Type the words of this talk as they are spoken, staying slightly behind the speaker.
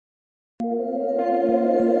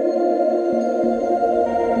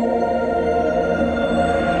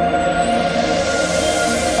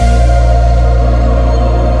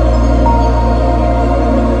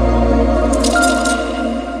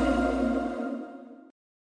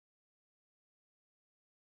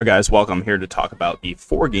Hey guys, welcome here to talk about the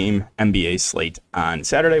four-game NBA slate on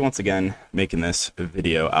Saturday. Once again, making this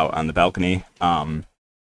video out on the balcony. Hope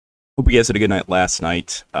you guys had a good night last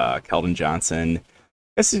night. Keldon Johnson, I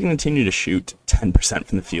guess he's going to continue to shoot 10%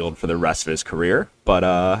 from the field for the rest of his career.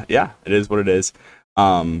 But yeah, it is what it is.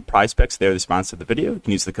 Prize Picks, they're the sponsor of the video. You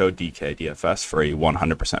can use the code DKDFS for a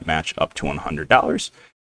 100% match up to $100.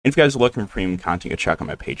 And if you guys are looking for premium content, you can check out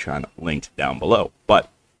my Patreon linked down below. But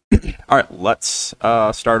all right, let's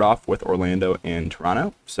start off with Orlando and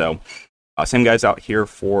Toronto. So, same guys out here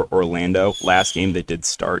for Orlando. Last game, they did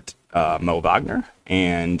start Mo Wagner,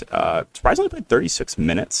 and surprisingly played 36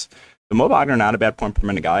 minutes. So Mo Wagner, not a bad point per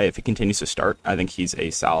minute guy. If he continues to start, I think he's a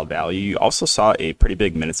solid value. You also saw a pretty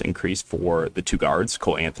big minutes increase for the two guards,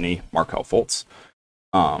 Cole Anthony, Markelle Fultz.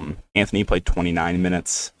 Anthony played 29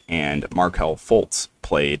 minutes, and Markelle Fultz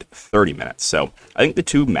played 30 minutes. So I think the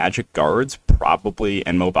two Magic guards probably,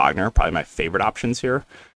 and Mo Wagner, probably my favorite options here.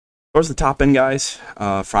 Towards the top end guys,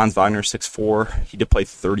 Franz Wagner, 6'4". He did play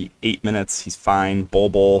 38 minutes. He's fine.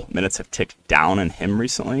 Bol minutes have ticked down in him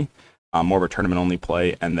recently. More of a tournament-only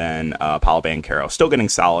play. And then Paolo Banchero, still getting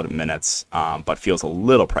solid minutes, but feels a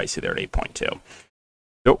little pricey there at 8.2.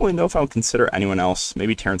 Don't really know if I would consider anyone else.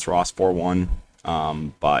 Maybe Terrence Ross, 4-1.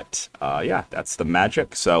 But yeah, that's the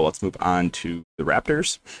Magic. So let's move on to the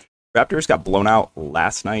Raptors. Raptors got blown out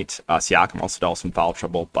last night. Siakam also dealt some foul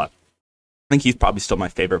trouble, but I think he's probably still my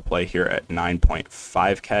favorite play here at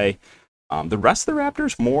 9.5K. The rest of the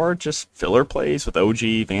Raptors, more just filler plays with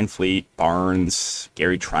OG, Van Fleet, Barnes,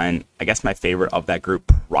 Gary Trent. I guess my favorite of that group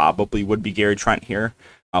probably would be Gary Trent here.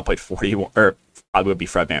 Played 41, or probably would be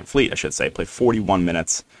Fred Van Fleet, I should say. Played 41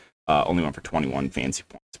 minutes, only went for 21 fancy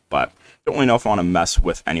points, but don't really know if I want to mess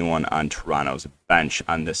with anyone on Toronto's bench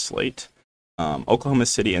on this slate. Oklahoma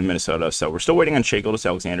City and Minnesota. So we're still waiting on Shai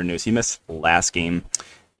Gilgeous-Alexander news. He missed last game.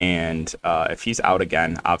 And if he's out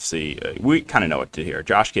again, obviously, we kind of know what to do here.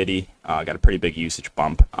 Josh Giddey got a pretty big usage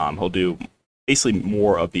bump. He'll do basically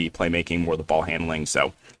more of the playmaking, more of the ball handling.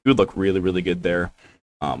 So he would look really, really good there.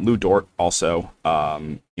 Lou Dort also, got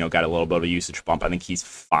a little bit of a usage bump. I think he's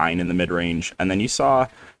fine in the mid-range. And then you saw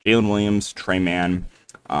Jalen Williams, Trey Mann.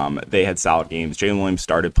 They had solid games. Jalen Williams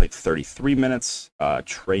started, played 33 minutes.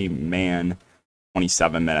 Trey Mann,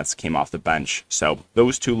 27 minutes, came off the bench. So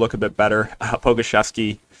those two look a bit better.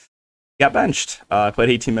 Pogoshevsky got benched. Played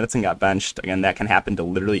 18 minutes and got benched. Again, that can happen to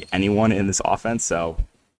literally anyone in this offense. So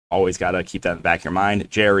always got to keep that in the back of your mind.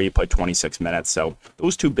 Jerry played 26 minutes. So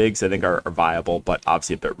those two bigs I think are viable, but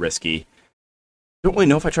obviously a bit risky. Don't really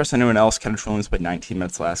know if I trust anyone else. Kenneth Williams played 19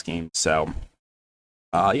 minutes last game. So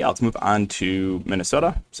yeah, let's move on to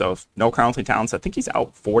Minnesota. So no Karl-Anthony Towns. I think he's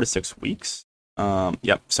out 4 to 6 weeks.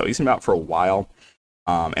 Yep. So he's been out for a while.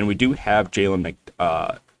 And we do have Jaden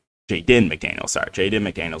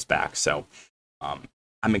McDaniels back. So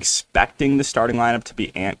I'm expecting the starting lineup to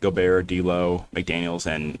be Ant, Gobert, D'Lo, McDaniels,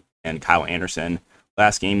 and Kyle Anderson.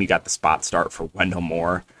 Last game, you got the spot start for Wendell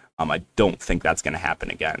Moore. I don't think that's going to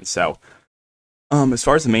happen again. So as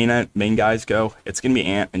far as the main guys go, it's going to be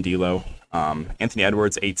Ant and D'Lo. Anthony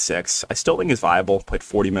Edwards, 8'6". I still think is viable. Played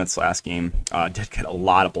 40 minutes last game. Did get a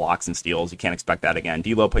lot of blocks and steals. You can't expect that again.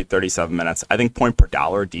 D'Lo played 37 minutes. I think point per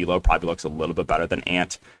dollar, D'Lo probably looks a little bit better than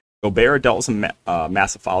Ant. Gobert dealt with some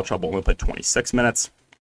massive foul trouble. Only played 26 minutes.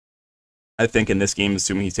 I think in this game,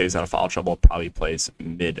 assuming he stays out of foul trouble, probably plays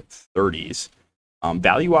mid-30s.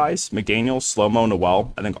 Value-wise, McDaniels, Slow-Mo,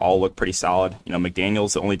 Noel, I think all look pretty solid.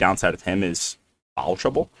 McDaniels, the only downside of him is foul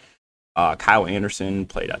trouble. Kyle Anderson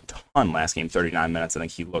played a ton last game, 39 minutes. I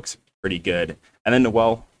think he looks pretty good. And then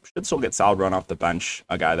Noel should still get solid run off the bench,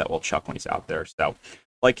 a guy that will chuck when he's out there. So,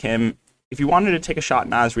 like him, if you wanted to take a shot at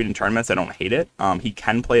Naz Reid in tournaments, I don't hate it. He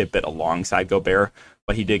can play a bit alongside Gobert,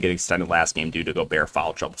 but he did get extended last game due to Gobert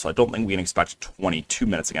foul trouble. So I don't think we can expect 22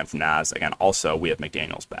 minutes again from Naz. Again, also, we have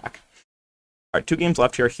McDaniels back. All right, 2 games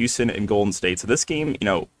left here, Houston and Golden State. So this game,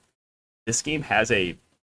 this game has a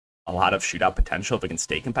lot of shootout potential if it can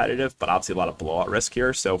stay competitive, but obviously a lot of blowout risk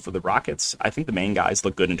here. So for the Rockets, I think the main guys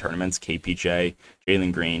look good in tournaments. KPJ,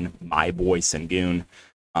 Jalen Green, my boy Sengun.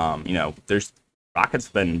 There's Rockets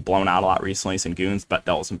have been blown out a lot recently. Sengun's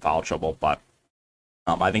dealt with some foul trouble, but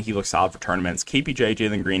I think he looks solid for tournaments. KPJ,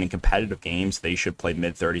 Jalen Green in competitive games, they should play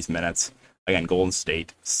mid-30s minutes. Again, Golden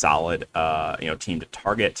State, solid team to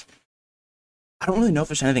target. I don't really know if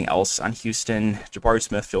there's anything else on Houston. Jabari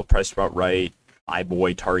Smith feels priced about right. My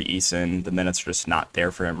boy, Tari Eason, the minutes are just not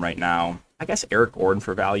there for him right now. I guess Eric Gordon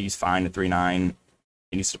for value is fine at 3.9.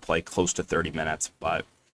 He needs to play close to 30 minutes, but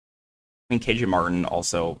I mean, KJ Martin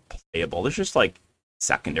also playable. There's just like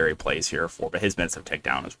secondary plays here but his minutes have ticked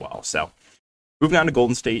down as well. So Moving on to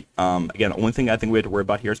Golden State. Again, the only thing I think we have to worry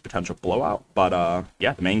about here is potential blowout. But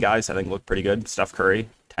yeah, the main guys I think look pretty good. Steph Curry,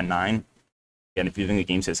 10-9. Again, if you think the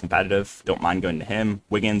game stays competitive, don't mind going to him.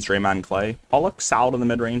 Wiggins, Draymond, Clay. All look solid in the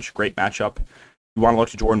mid-range. Great matchup. You want to look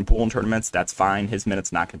to Jordan Poole in tournaments, that's fine. His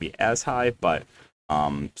minutes not going to be as high, but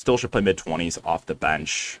still should play mid-20s off the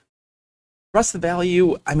bench. Rest of the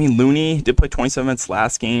value, I mean, Looney did play 27 minutes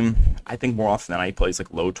last game. I think more often than not, he plays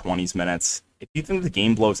like low 20s minutes. If you think the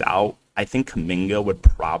game blows out, I think Kuminga would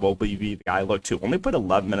probably be the guy I look to. Only played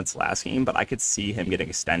 11 minutes last game, but I could see him getting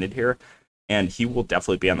extended here, and he will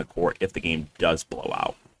definitely be on the court if the game does blow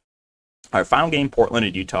out. All right, final game, Portland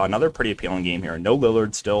at Utah. Another pretty appealing game here. No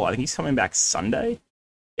Lillard still. I think he's coming back Sunday.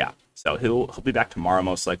 Yeah, so he'll be back tomorrow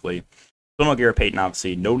most likely. Still no Gary Payton,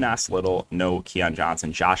 obviously. No Nas Little. No Keon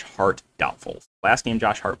Johnson. Josh Hart doubtful. Last game,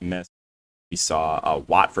 Josh Hart missed. We saw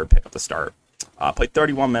Watford pick up the start. Played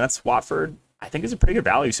 31 minutes. Watford, I think, is a pretty good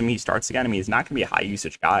value. Assuming he starts again. I mean, he's not going to be a high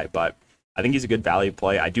usage guy, but I think he's a good value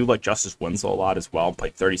play. I do like Justice Winslow a lot as well.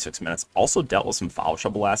 Played 36 minutes. Also dealt with some foul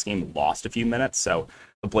trouble last game. Lost a few minutes. So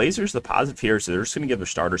the Blazers, the positive here is they're just going to give their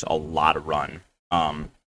starters a lot of run.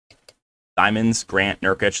 Simons, Grant,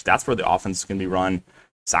 Nurkic, that's where the offense is going to be run.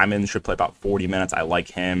 Simons should play about 40 minutes. I like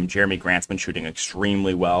him. Jeremy Grant's been shooting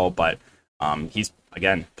extremely well, but he's,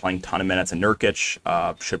 again, playing a ton of minutes. And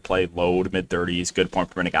Nurkic should play low to mid-30s. Good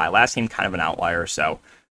point per minute guy. Last game, kind of an outlier, so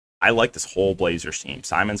I like this whole Blazers team.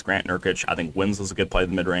 Simons, Grant, Nurkic. I think Winslow's a good play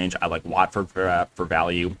in the mid-range. I like Watford for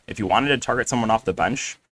value. If you wanted to target someone off the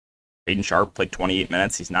bench, Hayden Sharp played 28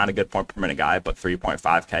 minutes. He's not a good point per minute guy, but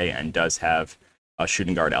 3.5K and does have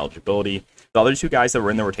shooting guard eligibility. The other two guys that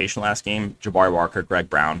were in the rotation last game, Jabari Walker, Greg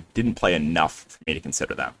Brown, didn't play enough for me to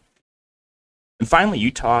consider them. And finally,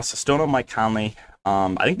 Utah, Sostono, Mike Conley.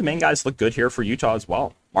 I think the main guys look good here for Utah as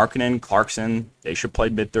well. Markkanen, Clarkson, they should play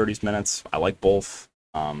mid-30s minutes. I like both.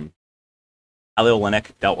 Kelly Olynyk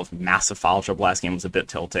dealt with massive foul trouble last game, was a bit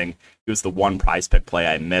tilting. He was the one prize pick play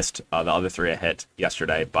I missed. The other three I hit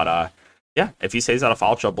yesterday. But yeah, if he stays out of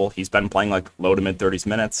foul trouble, he's been playing like low to mid-30s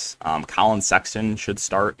minutes. Colin Sexton should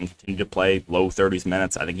start and continue to play low 30s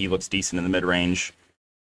minutes. I think he looks decent in the mid-range.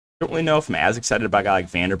 Don't really know if I'm as excited about a guy like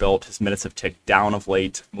Vanderbilt. His minutes have ticked down of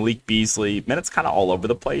late. Malik Beasley, minutes kind of all over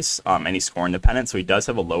the place, and he's scoring dependent, so he does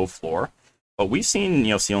have a low floor. But we've seen,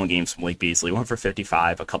 ceiling games from Malik Beasley. Went for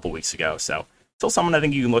 55 a couple weeks ago, so still someone I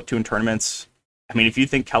think you can look to in tournaments. I mean, if you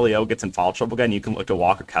think Kelly O gets in foul trouble again, you can look to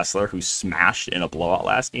Walker Kessler, who smashed in a blowout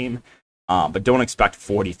last game. But don't expect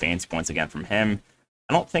 40 fantasy points again from him.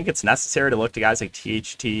 I don't think it's necessary to look to guys like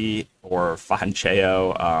THT or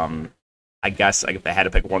Foncheo. I guess if I had to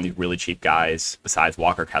pick one of these really cheap guys besides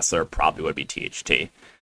Walker Kessler, probably would be THT.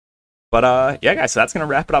 But yeah, guys, so that's going to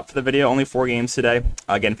wrap it up for the video. Only 4 games today.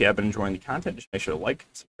 Again, if you have been enjoying the content, just make sure to like,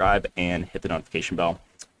 subscribe, and hit the notification bell.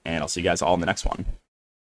 And I'll see you guys all in the next one.